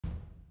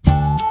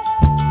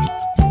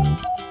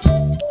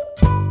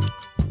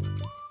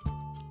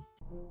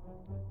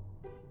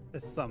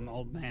Just some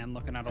old man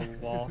looking at a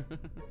wall.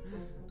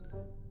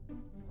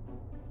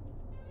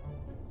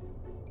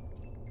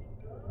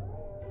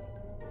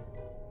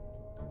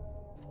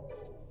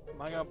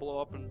 Am I gonna blow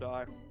up and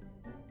die?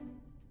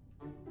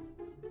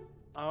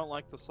 I don't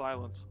like the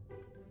silence.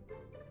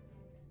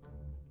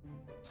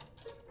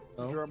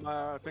 No?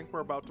 Jeremiah, I think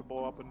we're about to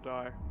blow up and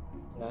die.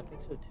 Yeah, I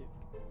think so too.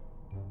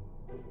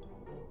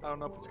 I don't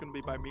know if it's gonna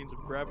be by means of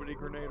gravity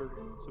grenade or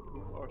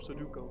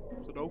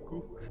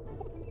Sudoku.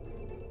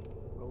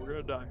 But we're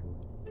gonna die.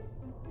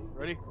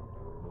 Ready?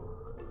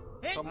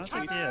 Someone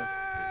think he is.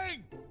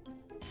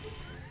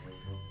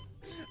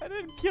 I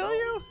didn't kill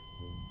you.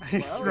 He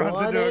Well, runs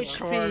one into a HP.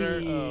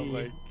 corner. Oh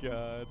my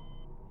god.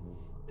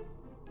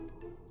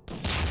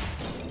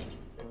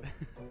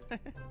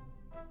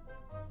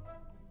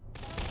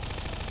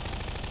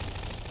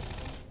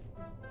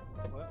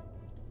 What?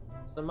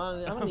 So I'm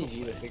gonna need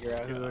you to figure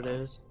out who it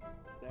is.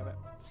 Damn it.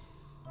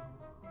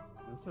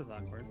 This is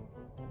awkward.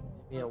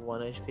 Me at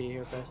 1 HP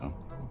here, Preston.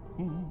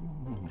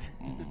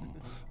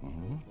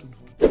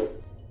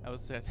 I would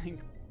say, I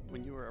think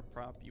when you were a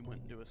prop, you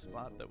went into a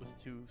spot that was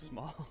too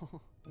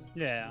small.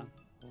 Yeah.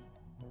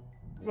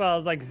 Well,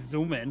 it's like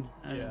zooming.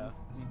 Yeah.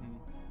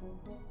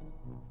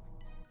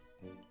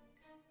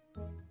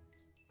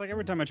 It's like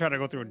every time I try to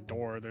go through a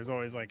door, there's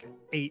always like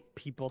 8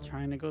 people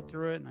trying to go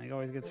through it, and I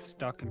always get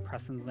stuck, and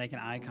Preston's making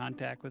eye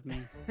contact with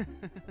me.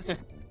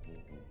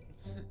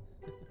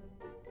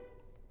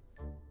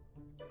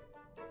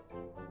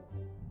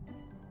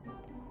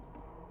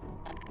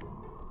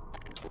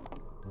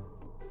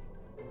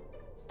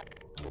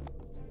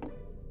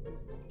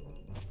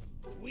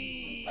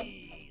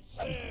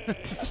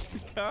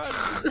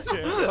 God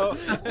Oh,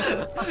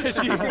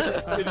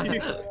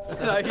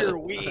 did I hear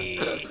wee?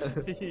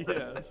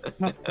 Yes.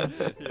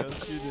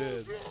 Yes, you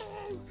did.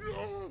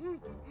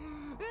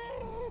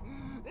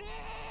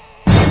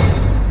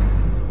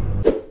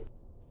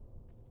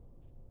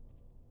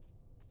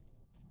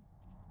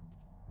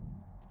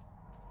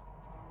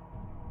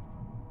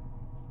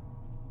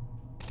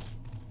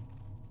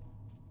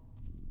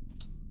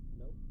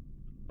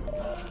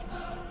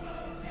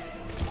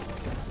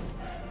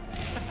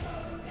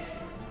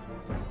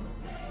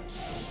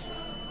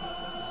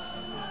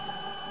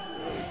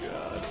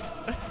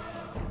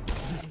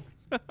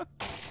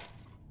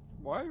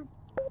 Why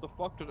the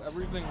fuck did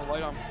everything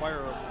light on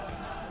fire?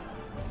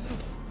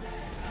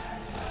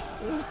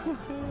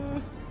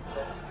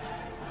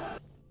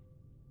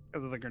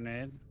 Because of the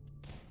grenade.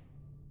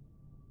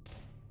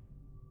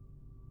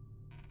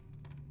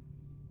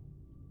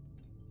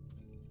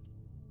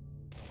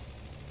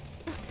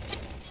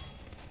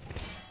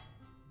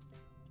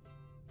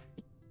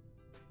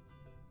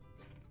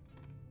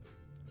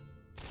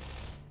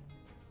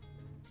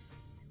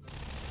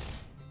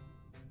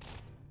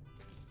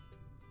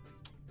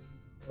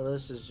 Well,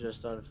 this is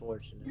just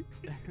unfortunate.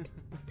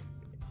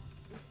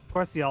 Of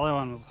course, the other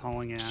one was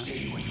hauling ass.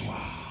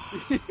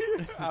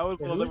 I was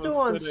Yeah, one who's that the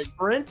was one sitting.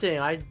 sprinting?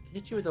 I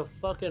hit you with a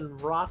fucking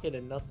rocket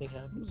and nothing It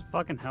happened. was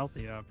fucking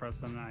healthy,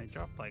 Preston. I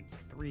dropped like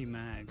 3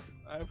 mags.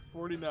 I have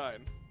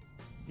 49.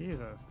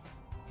 Jesus.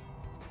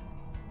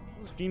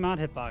 Those Gmod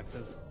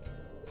hitboxes.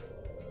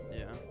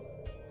 Yeah.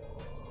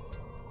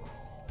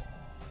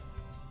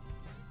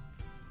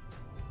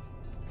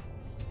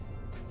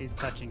 He's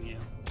touching you.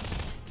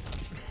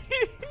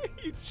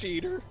 You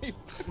cheater! You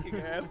fucking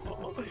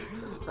asshole!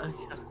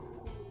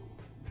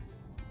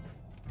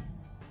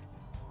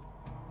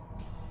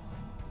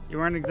 You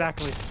weren't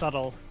exactly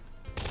subtle.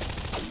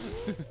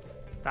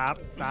 Stop,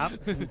 stop.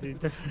 I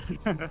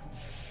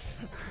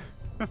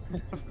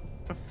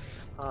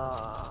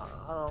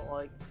don't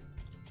like.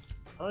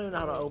 I don't even know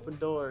how to open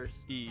doors.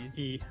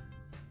 E.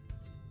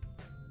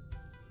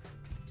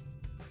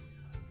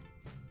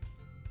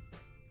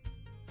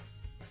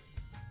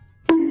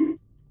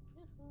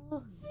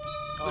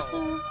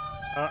 Oh.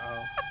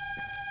 Uh-oh.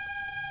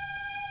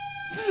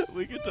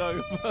 We can talk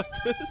about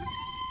this.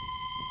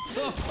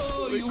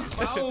 Oh, you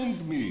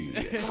found me!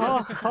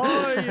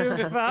 Oh,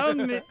 you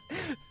found me!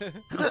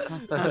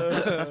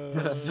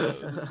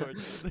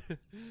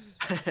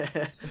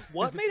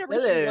 What made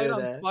everything light Hello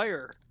on there.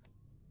 fire?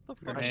 The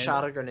fuck? I Grenades.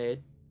 shot a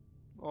grenade.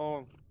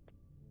 Oh,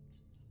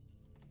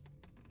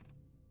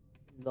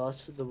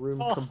 Thus, the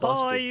room Oh,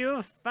 combusted.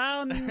 you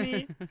found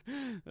me!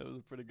 That was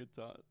a pretty good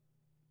taunt.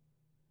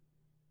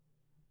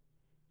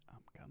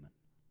 I'm coming.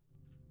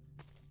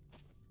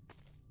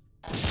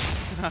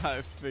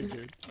 I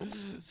figured.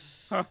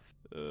 Huh.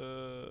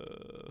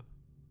 God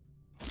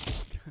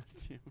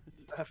damn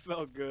it. that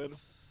felt good.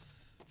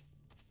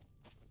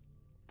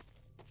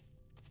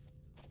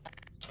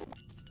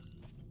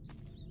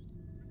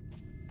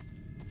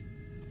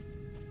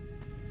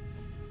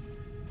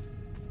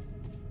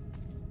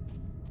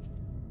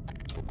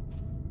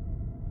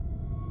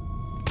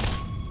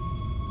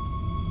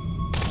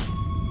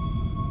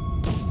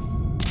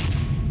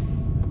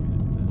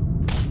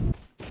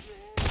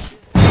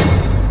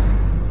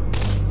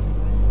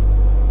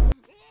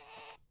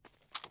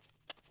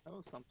 That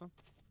was something.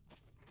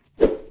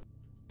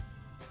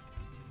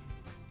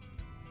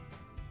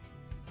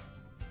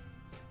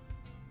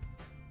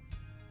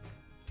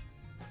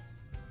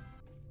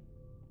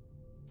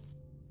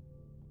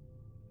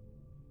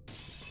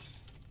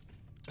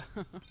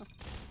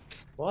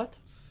 What?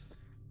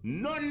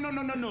 No, no,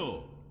 no, no,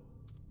 no.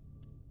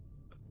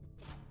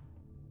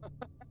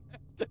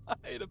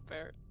 Died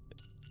apparently.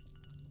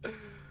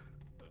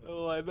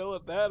 Well, I know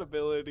what that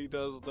ability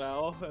does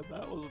now, and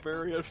that was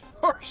very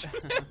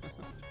unfortunate.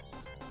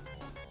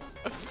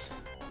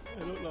 I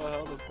don't know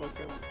how the fuck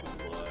I'm still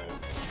alive.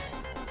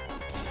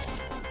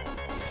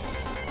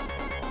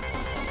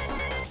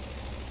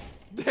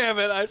 Damn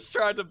it, I just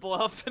tried to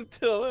bluff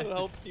until it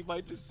helped. You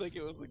might just think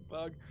it was a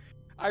bug.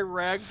 I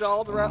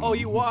ragdolled around. Oh,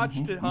 you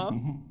watched it, huh?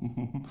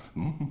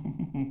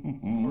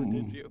 Or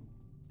did you?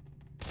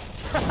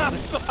 I'm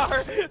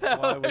sorry.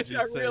 Why would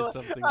you say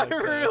something like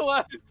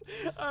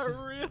that? I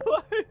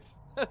realized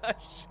that I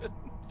shouldn't.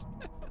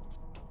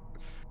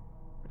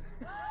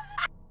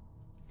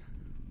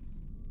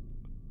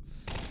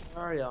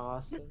 Sorry,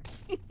 Austin.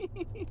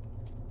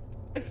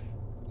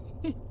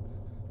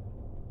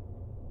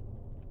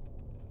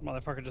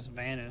 Motherfucker just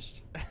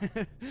vanished.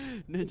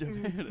 Ninja It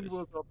vanished.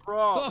 was a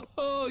prop.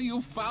 Oh,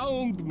 you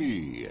found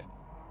me.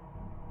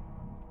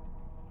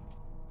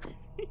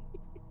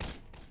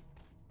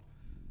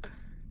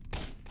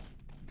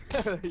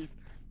 He's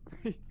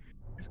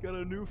got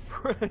a new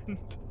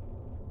friend.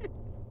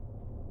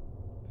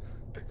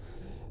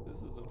 This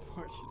is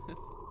unfortunate.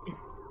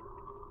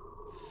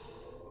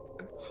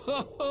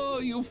 Oh,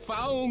 you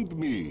found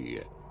me.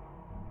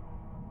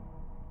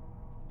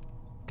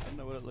 I don't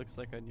know what it looks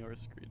like on your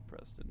screen,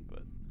 Preston,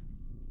 but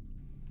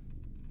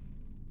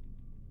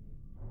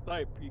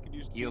Type, you can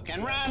use. You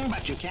can run,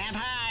 but you can't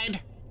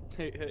hide.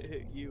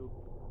 Hey, you.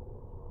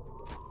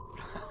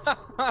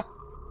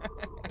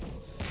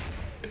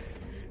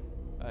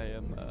 I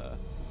am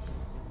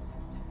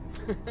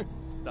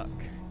stuck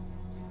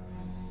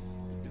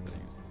because I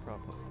used the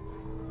prop up.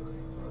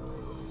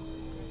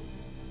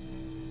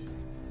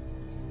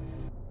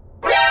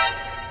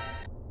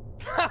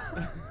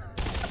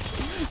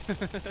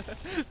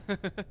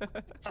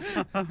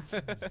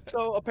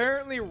 So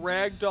apparently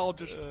Ragdoll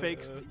just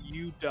fakes that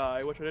you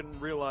die, which I didn't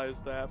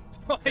realize that.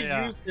 So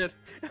I used it.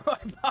 My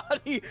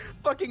body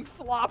fucking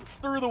flopped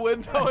through the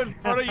window in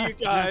front of you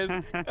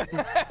guys,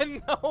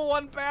 and no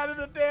one batted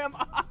a damn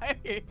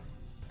eye.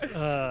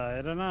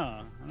 I don't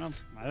know.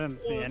 I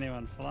didn't see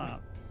anyone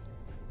flop.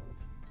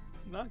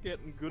 Not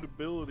getting good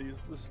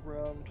abilities this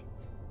round.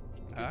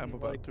 I'm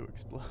about to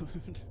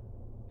explode.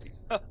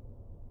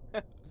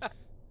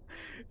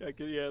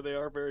 Yeah, they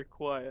are very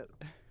quiet.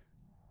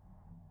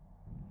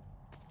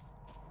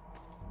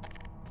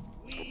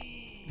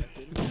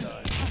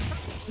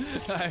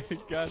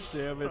 God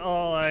damn it. That's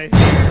all I.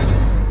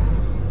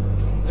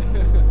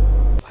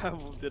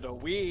 Did a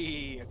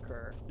wee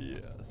occur?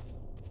 Yes.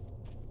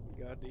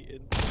 You got any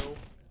info?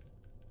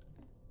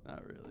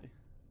 Not really.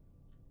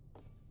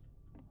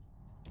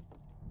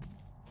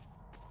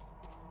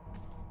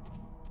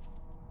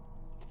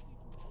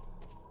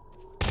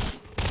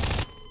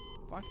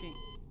 Fucking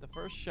the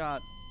first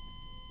shot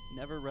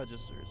never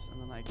registers,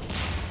 and then I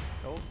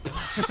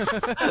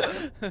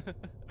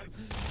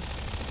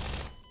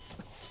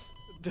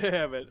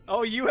Damn it.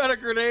 Oh, you had a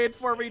grenade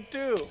for me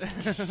too.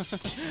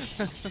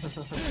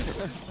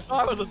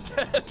 I was a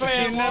dead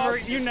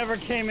man. You never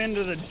came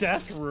into the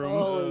death room.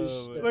 Holy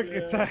shit. Look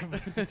at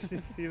that. Did you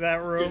see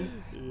that room?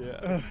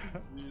 Yeah.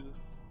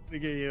 They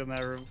get you in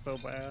that room so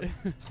bad.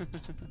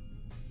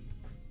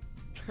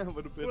 That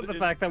would have been What the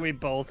fact that we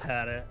both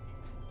had it.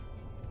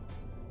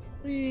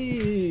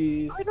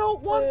 Please. I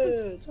don't want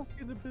this quit.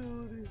 fucking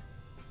ability.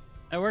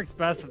 It works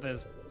best if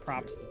there's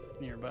props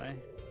nearby.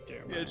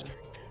 Yeah,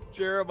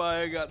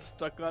 Jeremiah got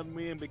stuck on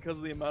me, and because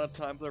of the amount of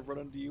times I've run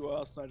into you,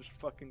 Austin, I just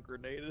fucking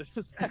grenaded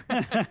his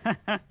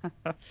ass.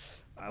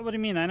 What do you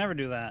mean? I never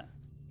do that.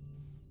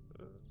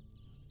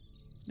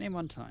 Name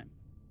one time.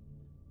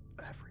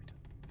 Every time.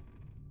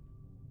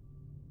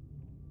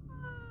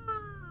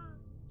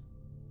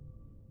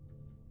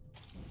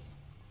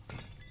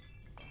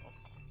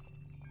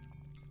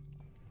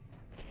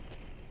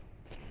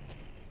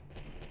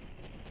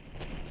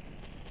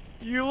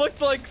 You looked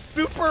like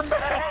Superman!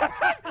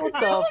 What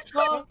the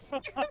fuck?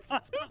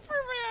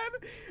 Superman!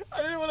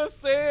 I didn't want to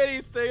say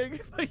anything,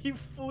 but you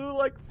flew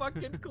like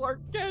fucking Clark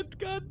Kent,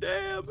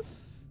 goddamn!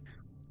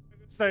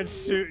 Start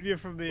shooting you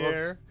from the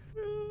air.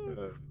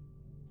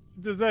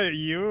 Is that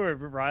you or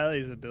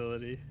Riley's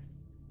ability?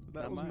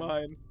 That Not was mine.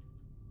 mine.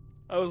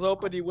 I was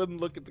hoping he wouldn't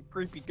look at the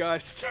creepy guy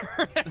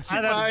staring at you That's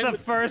behind the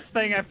first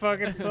thing I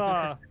fucking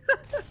saw.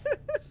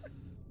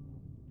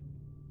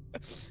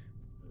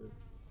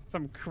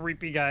 Some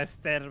creepy guy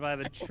standing by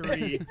the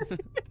tree.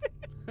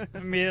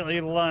 Immediately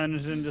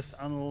lunged and just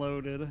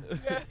unloaded.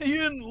 Yeah, you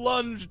didn't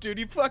lunge, dude.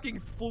 You fucking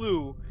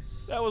flew.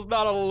 That was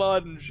not a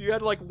lunge. You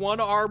had like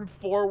one arm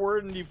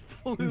forward and you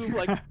flew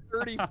like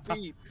 30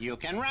 feet. You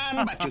can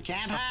run, but you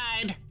can't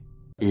hide.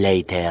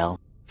 Later.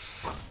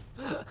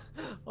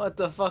 What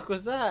the fuck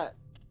was that?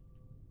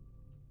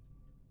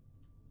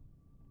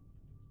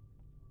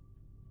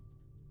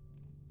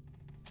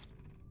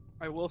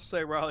 I will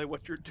say, Riley,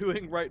 what you're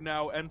doing right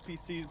now,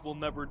 NPCs will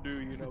never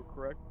do, you know,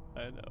 correct?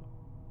 I know.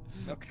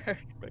 Okay,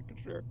 making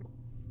sure.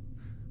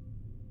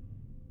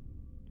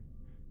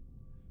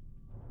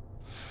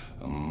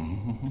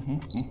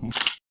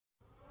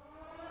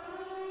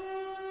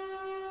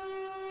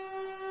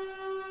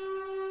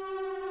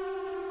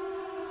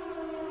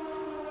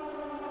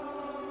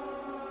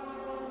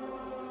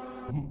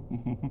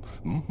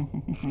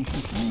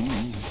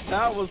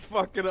 That was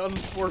fucking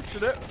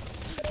unfortunate.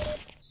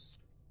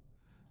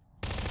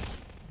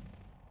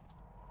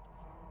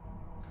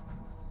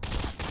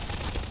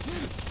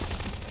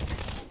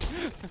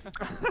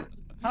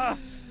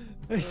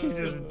 He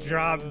just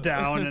dropped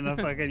down in a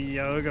fucking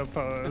yoga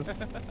pose.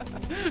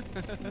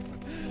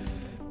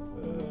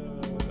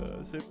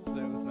 Safe to say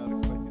it was not